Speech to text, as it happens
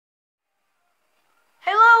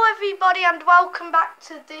everybody, and welcome back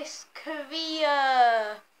to this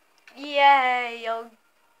career. Yay!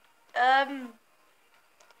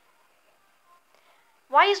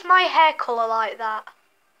 Why is my hair colour like that?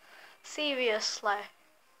 Seriously.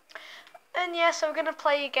 And yeah, so we're gonna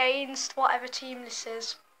play against whatever team this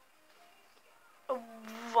is.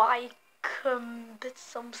 Wycombe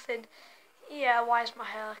something. Yeah, why is my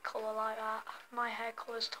hair colour like that? My hair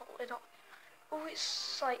colour's totally not. Oh,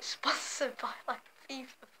 it's like sponsored by like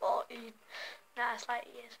FIFA 14. Nah, it's like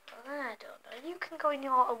years. I don't know. You can go in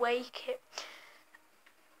your away kit.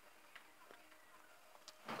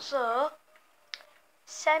 So,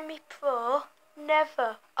 semi-pro,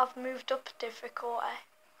 never. I've moved up difficulty.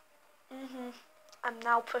 I'm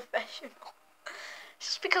now professional.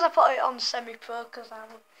 Just because I put it on semi-pro because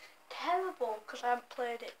I'm terrible because I haven't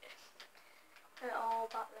played it at all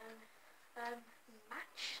back then.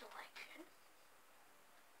 Match selection.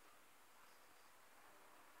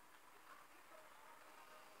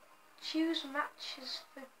 Choose matches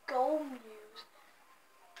for goal news.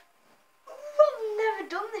 I've never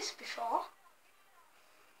done this before.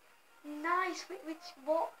 Nice.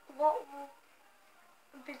 What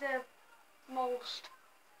would be the most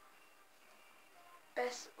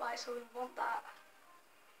best? Right, so we want that.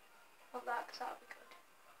 Want that because that would be good.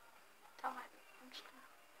 That might be.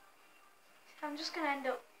 I'm just gonna end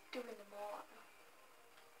up doing them all.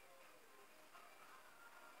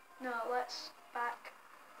 No, let's back.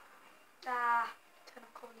 Turn on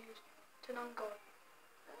call news. Turn on goal.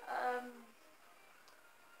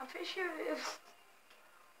 I'm pretty sure it was.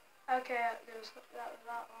 Okay, there was that one.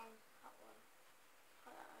 That one.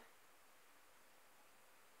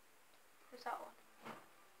 Who's that one?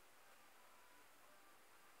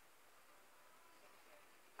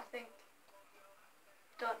 I think.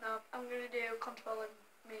 Don't know. I'm gonna do controlling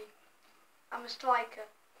me. I'm a striker.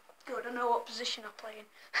 Good. I know what position I play in.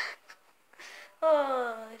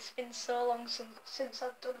 Oh, it's been so long since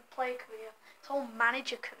I've done a play career. It's all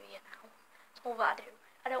manager career now. That's all that I do.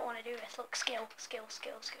 I don't want to do this. Look, skill.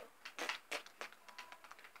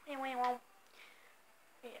 Anyway, well,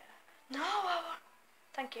 yeah. No,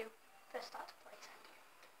 thank you. First start to play. Thank you.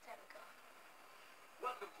 There we go.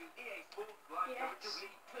 Welcome to EA Sports Live Yes.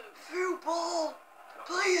 Through ball.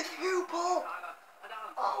 Play a through ball.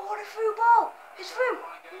 Oh, what a through ball! It's through.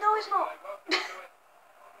 No, it's not.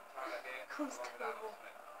 That's terrible.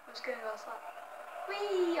 I'm just gonna go outside.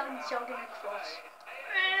 Whee! I'm jogging across.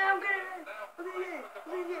 I'm gonna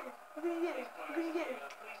get it.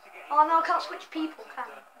 Oh no, I can't switch people, can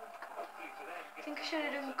I? Oh, I think I should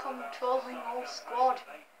have done controlling all squad.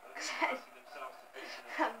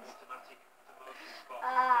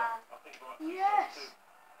 Yes.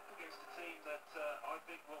 Against a team that I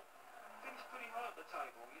think will finish pretty high at the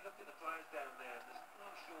table. You look at the players down there, there's no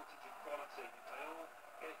shortage of quality. If they all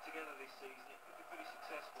get it together this season, it could be pretty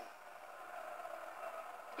successful.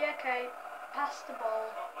 Yeah, okay. Pass the ball.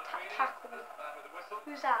 Tackle.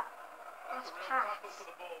 Who's that? That's pass. What's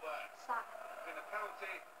that? In a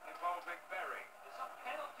penalty involving Berry. It's a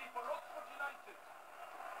penalty for Oxford United.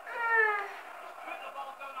 He's put the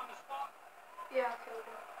ball down on the spot. Yeah, okay, we'll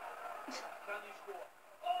do. Can you score?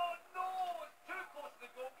 Oh no! It's too close to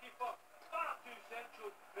the goalkeeper. Far too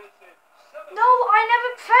central. No, I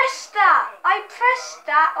never pressed that. I pressed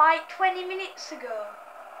that like 20 minutes ago.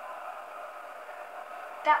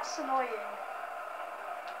 That's annoying.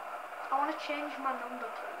 I want to change my number,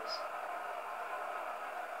 please.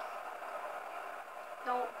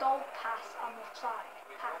 No, don't pass. I'm offside.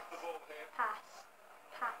 Pass.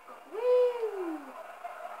 Woo!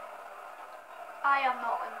 I am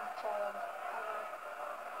not in form.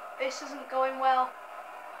 This isn't going well.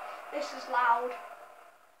 This is loud.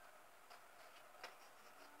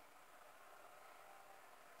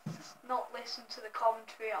 Just not listen to the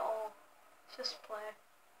commentary at all. Just play.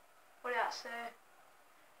 What did that say?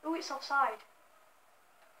 Oh, it's offside.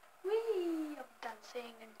 Whee! I'm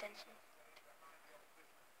dancing and dancing.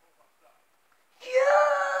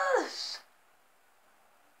 Yes!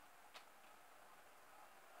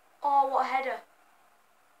 Oh, what a header.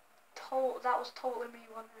 That was totally me,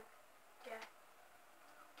 wasn't it? Yeah.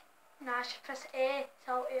 No, I should press A.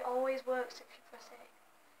 So it always works if you press A.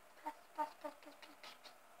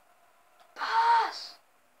 Pass!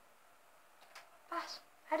 Pass!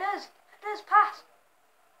 Headers! Pass!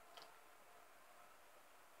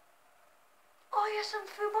 Oh yes, and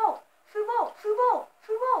through ball!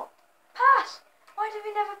 Pass! Why do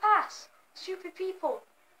we never pass? Stupid people.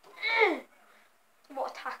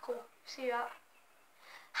 What a tackle. See that?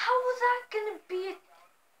 How was that gonna be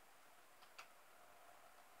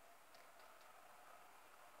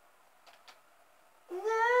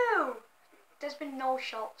No! There's been no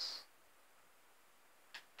shots.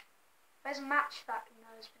 Where's match facts? No,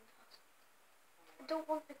 it's been fast. I don't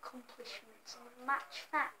want accomplishments and match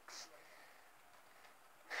facts.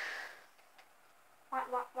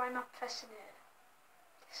 Why am I pressing it?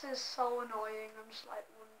 This is so annoying. I'm just like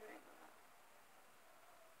wondering.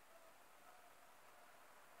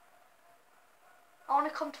 I want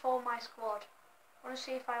to control my squad. I want to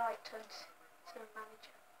see if I like turn to a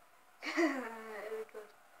manager. Really good.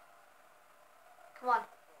 Come on.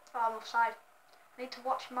 Oh, I'm offside. I need to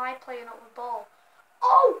watch my player not the ball.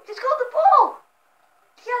 Oh, he's got the ball.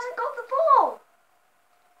 He hasn't got the ball.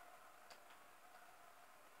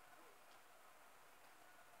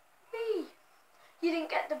 Hey, you didn't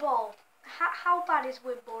get the ball. How bad is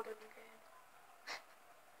Wimbledon again?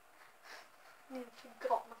 I even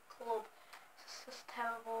forgot my club. This is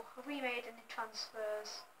terrible. Have we made any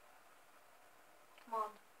transfers? Come on.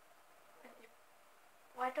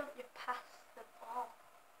 Why don't you pass the ball?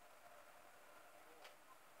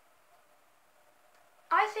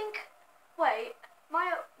 I think, wait,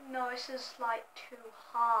 no, this is like too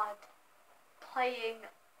hard. Playing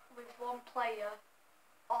with one player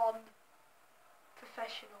on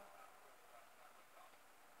professional.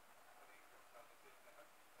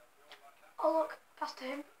 Oh look, pass to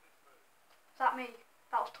him. Is that me?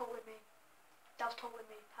 That was totally me. That was totally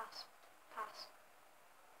me. Pass. Pass.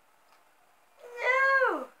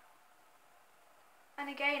 No! And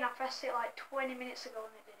again, I pressed it like 20 minutes ago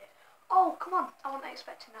and it did it. Oh, come on. I wasn't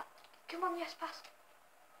expecting that. Come on, yes, pass.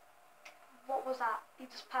 What was that? He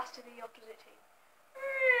just passed to the opposite team.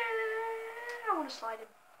 I want to slide him.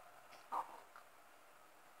 Oh.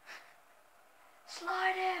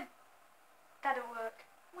 Slide him! That didn't work.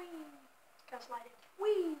 Whee! Gotta slide him.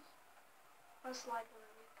 Whee! I'm gonna slide one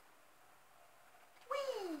of you.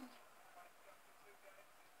 Whee!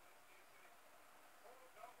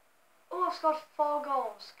 Oh, I've scored 4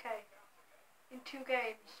 goals. Okay. In 2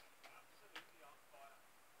 games.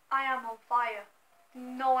 I am on fire.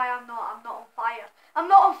 No, I am not. I'm not on fire. I'm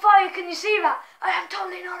not on fire. Can you see that? I am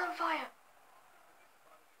totally not on fire.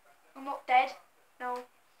 I'm not dead. No.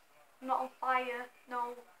 I'm not on fire.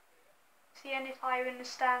 No. See any fire in the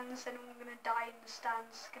stands, then I'm going to die in the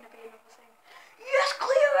stands. It's going to be another thing. Yes,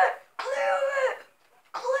 clear it! Clear it!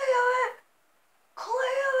 Clear it!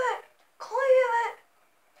 Clear it! Clear it!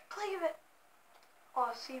 Clear it!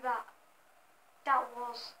 Oh, see that? That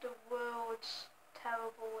was the world's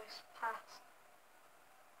terriblest pass.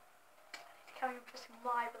 I can't even press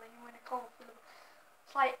Y, but then you win a call for the ball.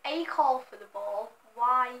 It's like A, call for the ball,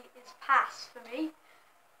 Y is pass for me,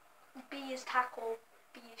 B is tackle,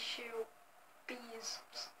 B is shoot, B is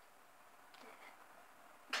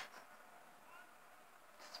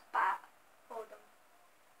spat. Hold on.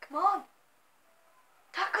 Come on!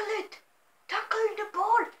 Tackle it! Tackle the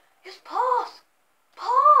ball! Just pass!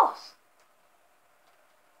 Pass!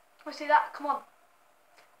 We see that? Come on.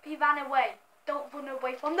 He ran away. Don't run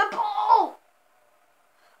away from the ball!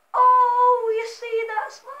 Oh, you see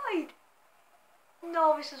that slide?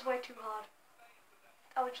 No, this is way too hard.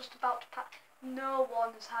 I was just about to pass. No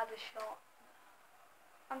one has had a shot.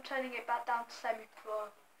 I'm turning it back down to semi-pro.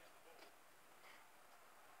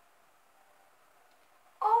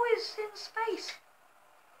 Oh, it's in space.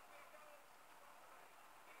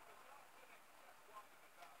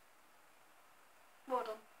 Well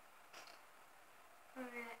done.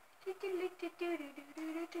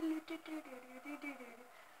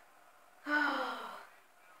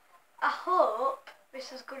 I hope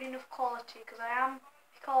this is good enough quality because I am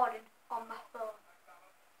recording on my phone.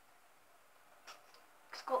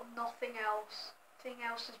 It's got nothing else. Everything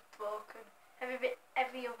else is broken.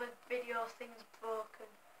 Every other video thing is broken.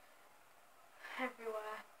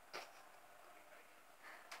 Everywhere.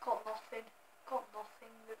 Got nothing. Got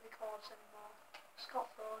nothing that records anymore. It's got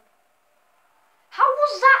phone. How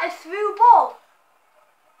was that a through ball?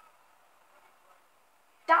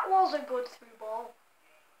 That was a good through ball.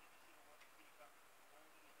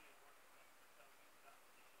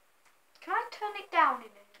 Can I turn it down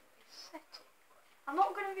in any setting? I'm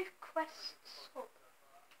not going to request sub.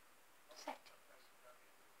 Settings.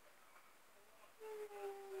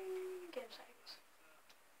 Game settings.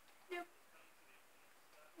 Nope.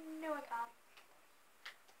 No, I can't.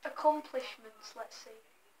 Accomplishments, let's see.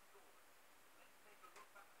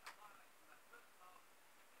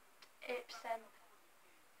 8%.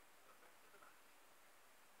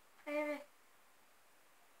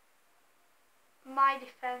 My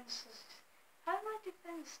defense is. How's my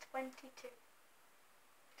defense 22?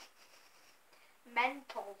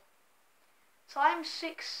 Mental. So I'm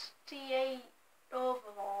 68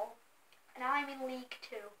 overall, and I'm in League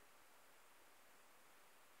 2.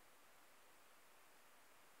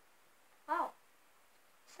 Wow.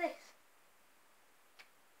 What's this?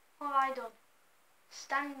 I done?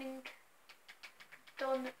 Standing.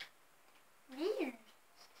 Done. You.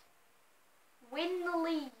 Win the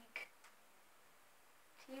league.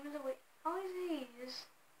 Team of the week. How is these?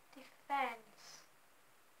 Defense.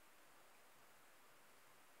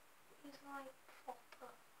 He's like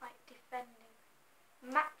proper, like defending.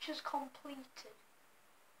 Matches completed.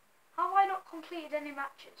 How have I not completed any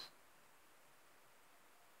matches?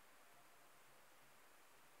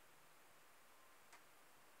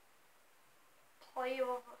 Player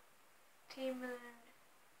of a team of the...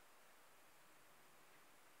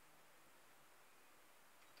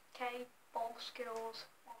 Okay, ball skills.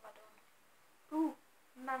 What have I done? Ooh,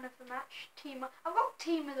 man of the match. I've got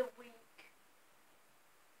team of the week.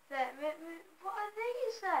 There, what are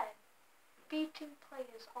these then? Beating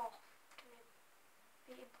players off.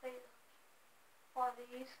 Beating players. What are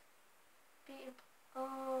these? Beating.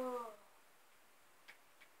 Oh.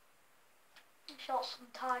 Shots on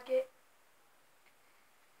target.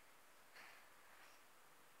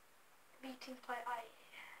 Beating play.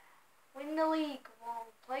 Win the league. Whoa.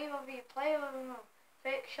 Player of the year. Player of the month.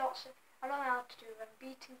 Fake shots. I don't know how to do them.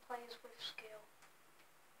 Beating players with skill.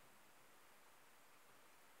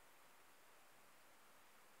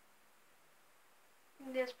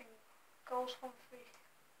 There's been goals from 3.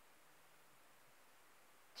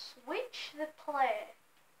 Switch the player.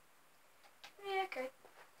 Yeah, okay.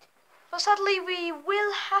 But sadly, we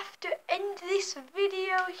will have to end this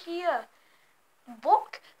video here.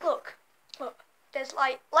 Look. There's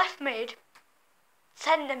like left mid.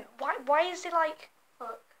 Send them. Why is it like?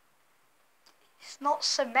 Look. It's not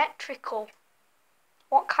symmetrical.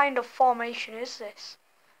 What kind of formation is this?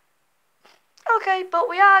 Okay, but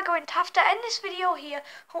we are going to have to end this video here.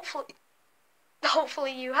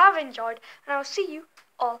 Hopefully you have enjoyed, and I'll see you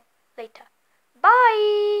all later.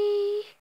 Bye!